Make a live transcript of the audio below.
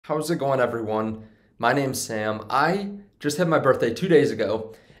How's it going, everyone? My name's Sam. I just had my birthday 2 days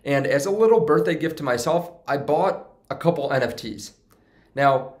ago, and as a little birthday gift to myself, I bought a couple NFTs.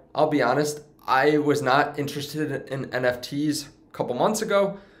 Now, I'll be honest, I was not interested in NFTs a couple months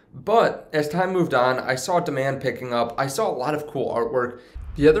ago, but as time moved on, I saw demand picking up. I saw a lot of cool artwork.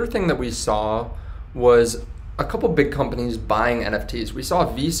 The other thing that we saw was a couple big companies buying NFTs. We saw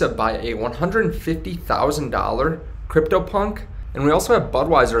Visa buy a $150,000 CryptoPunk, and we also have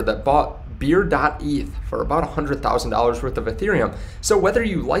Budweiser that bought beer.eth for about $100,000 worth of Ethereum. So whether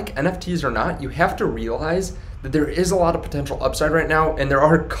you like NFTs or not, you have to realize that there is a lot of potential upside right now, and there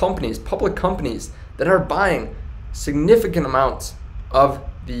are companies, public companies, that are buying significant amounts of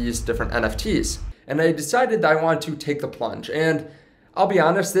these different NFTs. And I decided that I wanted to take the plunge. And I'll be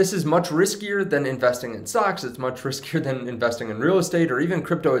honest, this is much riskier than investing in stocks. It's much riskier than investing in real estate or even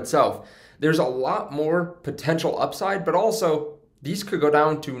crypto itself. There's a lot more potential upside, but also these could go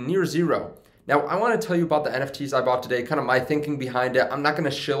down to near zero. Now, I want to tell you about the NFTs I bought today, kind of my thinking behind it. I'm not going to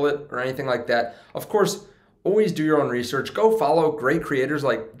shill it or anything like that. Of course, always do your own research. Go follow great creators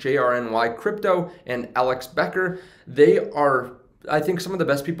like JRNY Crypto and Alex Becker. They are, I think, some of the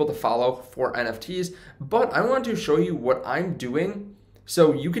best people to follow for NFTs. But I want to show you what I'm doing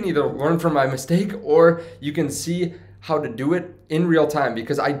so you can either learn from my mistake or you can see how to do it in real time,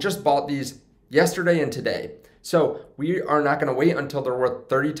 because I just bought these yesterday and today. So we are not going to wait until they're worth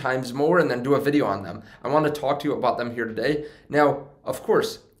 30 times more and then do a video on them. I want to talk to you about them here today. Now, of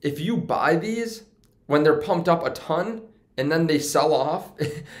course, if you buy these when they're pumped up a ton and then they sell off,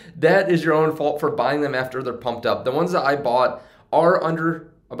 that is your own fault for buying them after they're pumped up. The ones that I bought are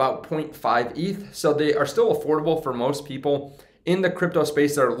under about 0.5 ETH, so they are still affordable for most people in the crypto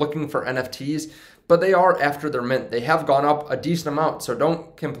space that are looking for NFTs, but they are after their mint. They have gone up a decent amount, so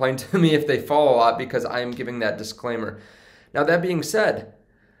don't complain to me if they fall a lot, because I am giving that disclaimer. Now, that being said,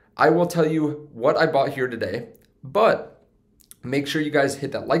 I will tell you what I bought here today, but make sure you guys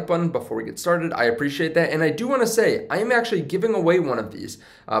hit that like button before we get started. I appreciate that. And I do want to say, I am actually giving away one of these,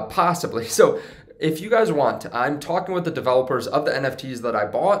 possibly. So if you guys want, I'm talking with the developers of the NFTs that I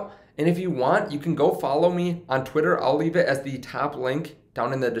bought. And if you want, you can go follow me on Twitter. I'll leave it as the top link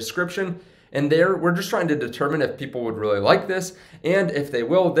down in the description. And there, we're just trying to determine if people would really like this. And if they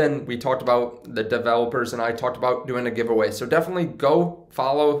will, then we talked about, the developers and I talked about doing a giveaway. So definitely go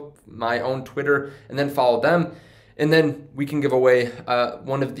follow my own Twitter and then follow them. And then we can give away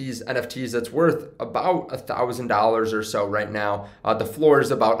one of these NFTs that's worth about $1,000 or so right now. The floor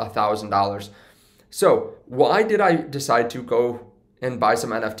is about $1,000. So why did I decide to go and buy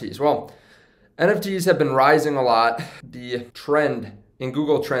some NFTs? Well, NFTs have been rising a lot. The trend in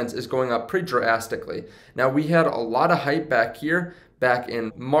Google Trends is going up pretty drastically. Now, we had a lot of hype back here, back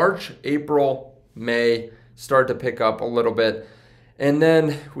in March, April, May, started to pick up a little bit. And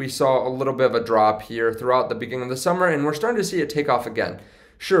then we saw a little bit of a drop here throughout the beginning of the summer, and we're starting to see it take off again.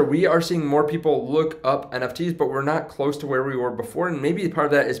 Sure, we are seeing more people look up NFTs, but we're not close to where we were before. And maybe part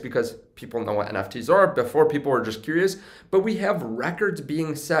of that is because people know what NFTs are. Before, people were just curious. But we have records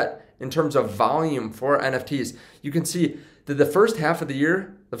being set in terms of volume for NFTs. You can see that the first half of the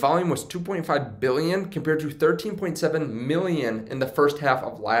year, the volume was 2.5 billion compared to 13.7 million in the first half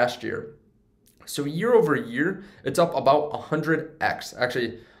of last year. So year over year, it's up about 100x.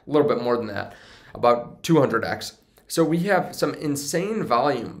 Actually, a little bit more than that, about 200x. So we have some insane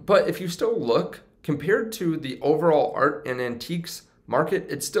volume, but if you still look, compared to the overall art and antiques market,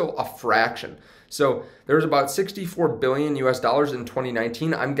 it's still a fraction. So there was about 64 billion US dollars in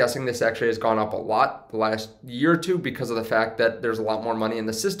 2019. I'm guessing this actually has gone up a lot the last year or two because of the fact that there's a lot more money in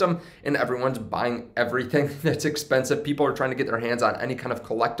the system and everyone's buying everything that's expensive. People are trying to get their hands on any kind of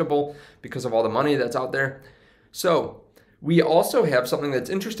collectible because of all the money that's out there. So we also have something that's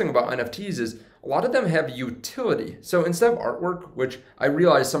interesting about NFTs is a lot of them have utility. So instead of artwork, which I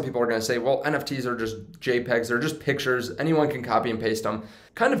realize some people are going to say, well, NFTs are just JPEGs, they're just pictures, anyone can copy and paste them.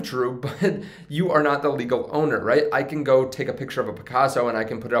 Kind of true, but you are not the legal owner, right? I can go take a picture of a Picasso and I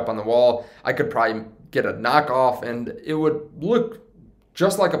can put it up on the wall. I could probably get a knockoff and it would look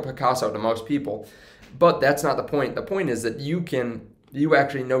just like a Picasso to most people. But that's not the point. The point is that you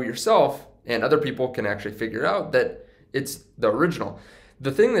actually know yourself, and other people can actually figure out that it's the original.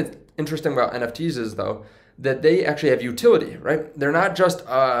 The thing that's interesting about NFTs is, though, that they actually have utility, right? They're not just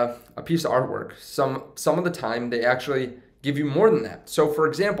a piece of artwork. Some of the time, they actually give you more than that. So, for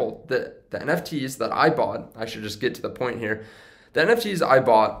example, the NFTs that I bought, I should just get to the point here. The NFTs I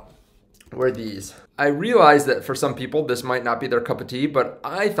bought were these. I realize that for some people, this might not be their cup of tea, but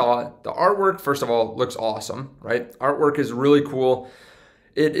I thought the artwork, first of all, looks awesome, right? Artwork is really cool.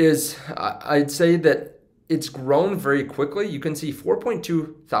 It is, I'd say that it's grown very quickly. You can see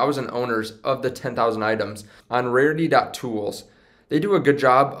 4.2 thousand owners of the 10,000 items on rarity.tools. They do a good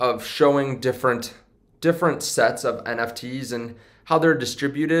job of showing different sets of NFTs and how they're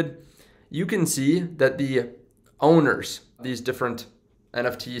distributed. You can see that the owners, these different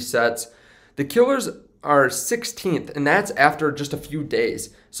NFT sets, the killers are 16th, and that's after just a few days.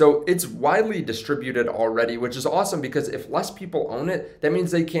 So it's widely distributed already, which is awesome because if less people own it, that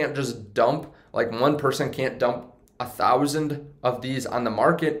means they can't just dump, like one person can't dump 1,000 of these on the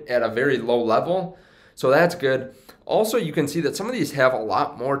market at a very low level. So that's good. Also, you can see that some of these have a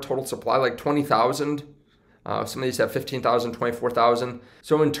lot more total supply, like 20,000. Some of these have 15,000, 24,000.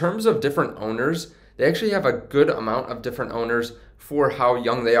 So in terms of different owners, they actually have a good amount of different owners for how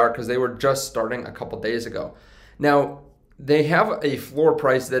young they are because they were just starting a couple days ago. Now, they have a floor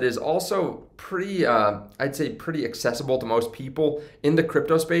price that is also pretty, I'd say pretty accessible to most people in the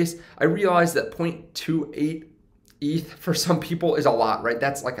crypto space. I realize that 0.28 ETH for some people is a lot, right?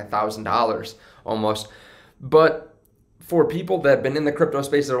 That's like $1,000 almost. But for people that have been in the crypto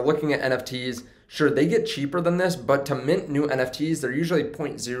space that are looking at NFTs, sure, they get cheaper than this, but to mint new NFTs, they're usually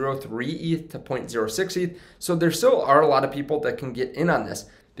 0.03 ETH to 0.06 ETH. So there still are a lot of people that can get in on this.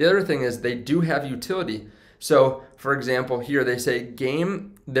 The other thing is they do have utility. So for example, here they say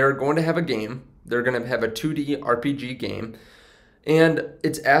game, they're going to have a game. They're going to have a 2D RPG game. And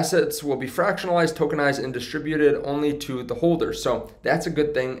its assets will be fractionalized, tokenized, and distributed only to the holders. So that's a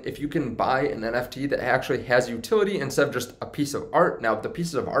good thing if you can buy an NFT that actually has utility instead of just a piece of art. Now, the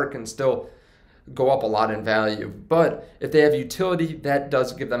pieces of art can still go up a lot in value, but if they have utility, that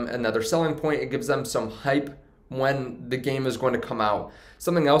does give them another selling point. It gives them some hype when the game is going to come out.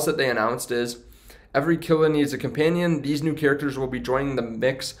 Something else that they announced is every killer needs a companion. These new characters will be joining the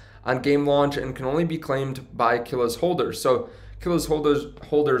mix on game launch and can only be claimed by Killa's holders. So Killa's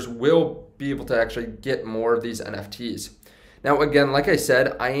holders will be able to actually get more of these NFTs. Now, again, like I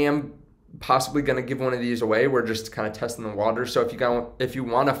said, I am possibly going to give one of these away. We're just kind of testing the water. So if you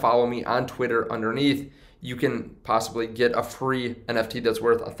want to follow me on Twitter underneath, you can possibly get a free NFT that's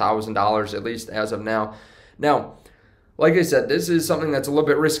worth $1,000 at least as of now. Now, like I said, this is something that's a little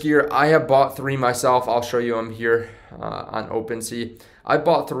bit riskier. I have bought 3 myself. I'll show you them here on OpenSea. I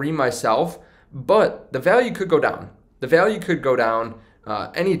bought 3 myself, but the value could go down. The value could go down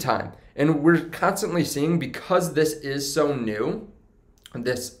anytime. And we're constantly seeing, because this is so new,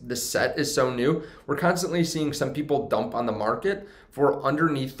 this set is so new, we're constantly seeing some people dump on the market for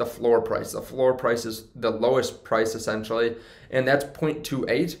underneath the floor price. The floor price is the lowest price essentially, and that's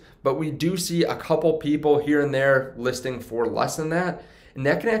 0.28. But we do see a couple people here and there listing for less than that. And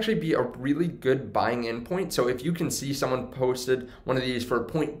that can actually be a really good buying in point. So if you can see someone posted one of these for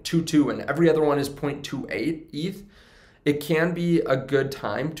 0.22 and every other one is 0.28 ETH, it can be a good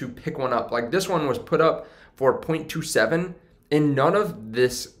time to pick one up. Like this one was put up for 0.27 in none of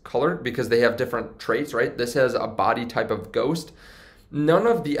this color because they have different traits, right? This has a body type of ghost. None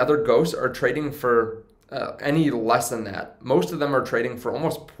of the other ghosts are trading for any less than that. Most of them are trading for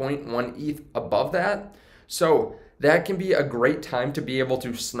almost 0.1 ETH above that. So that can be a great time to be able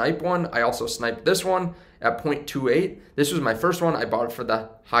to snipe one. I also sniped this one at 0.28. This was my first one. I bought it for the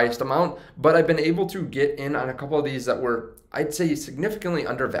highest amount, but I've been able to get in on a couple of these that were, I'd say, significantly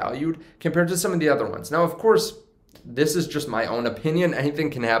undervalued compared to some of the other ones. Now, of course, this is just my own opinion. Anything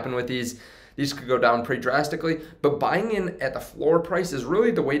can happen with these. These could go down pretty drastically, but buying in at the floor price is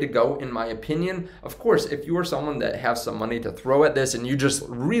really the way to go, in my opinion. Of course, if you are someone that has some money to throw at this and you just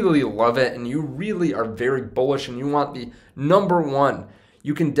really love it and you really are very bullish and you want the number one,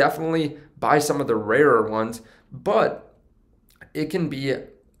 you can definitely buy some of the rarer ones, but it can be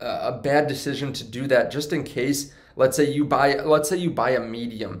a bad decision to do that just in case, let's say you buy a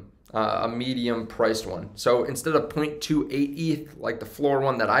medium priced one. So instead of 0.28 ETH, like the floor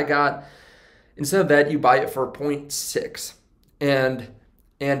one that I got, instead of that, you buy it for 0.6, and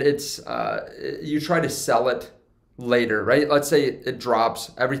it's you try to sell it later, right? Let's say it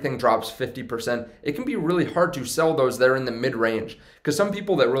drops, everything drops 50%. It can be really hard to sell those that are in the mid-range because some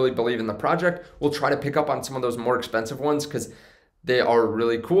people that really believe in the project will try to pick up on some of those more expensive ones because they are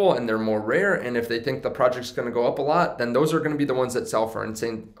really cool and they're more rare. And if they think the project's going to go up a lot, then those are going to be the ones that sell for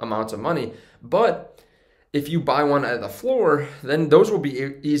insane amounts of money. But if you buy one at the floor, then those will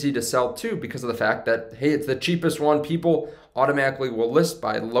be easy to sell too because of the fact that, hey, it's the cheapest one. People automatically will list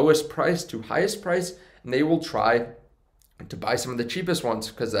by lowest price to highest price, and they will try to buy some of the cheapest ones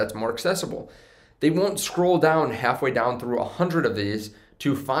because that's more accessible. They won't scroll down halfway down through 100 of these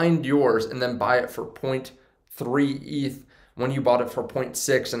to find yours and then buy it for 0.3 ETH when you bought it for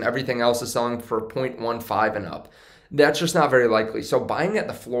 0.6 and everything else is selling for 0.15 and up. that's just not very likely. So buying at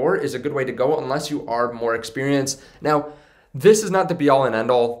the floor is a good way to go unless you are more experienced. Now, this is not the be all and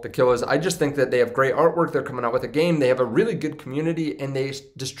end all, the killers. I just think that they have great artwork. They're coming out with a game. They have a really good community, and they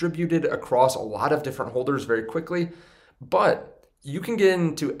distributed across a lot of different holders very quickly. But you can get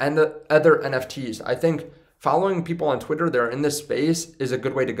into other NFTs. I think following people on Twitter that are in this space is a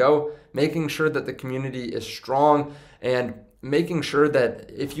good way to go. Making sure that the community is strong and making sure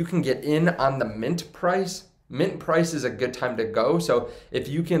that if you can get in on the mint price is a good time to go. So if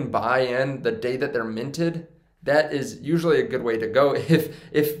you can buy in the day that they're minted, that is usually a good way to go.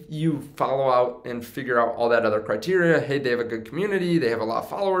 If you follow out and figure out all that other criteria, hey, they have a good community, they have a lot of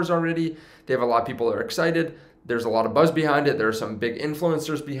followers already, they have a lot of people that are excited, there's a lot of buzz behind it, there are some big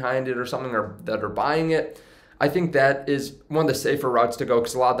influencers behind it or something that are buying it. I think that is one of the safer routes to go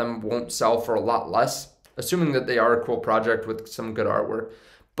because a lot of them won't sell for a lot less, assuming that they are a cool project with some good artwork.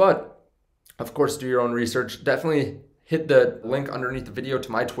 But of course, do your own research. Definitely hit the link underneath the video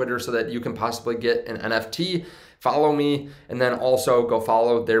to my Twitter so that you can possibly get an NFT. Follow me, and then also go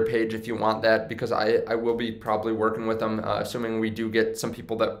follow their page if you want that, because I will be probably working with them, assuming we do get some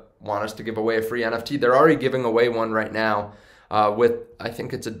people that want us to give away a free NFT. They're already giving away one right now with, I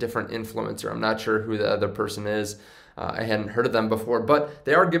think it's a different influencer. I'm not sure who the other person is. I hadn't heard of them before, but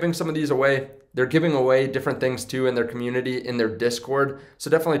they are giving some of these away. They're giving away different things too in their community, in their Discord. So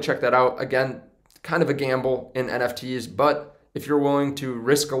definitely check that out. Again, kind of a gamble in NFTs, but if you're willing to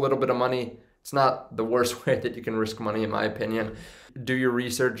risk a little bit of money, it's not the worst way that you can risk money, in my opinion. Do your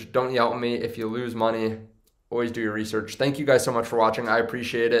research. Don't yell at me if you lose money. Always do your research. Thank you guys so much for watching. I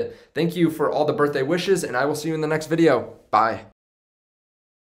appreciate it. Thank you for all the birthday wishes, and I will see you in the next video. Bye.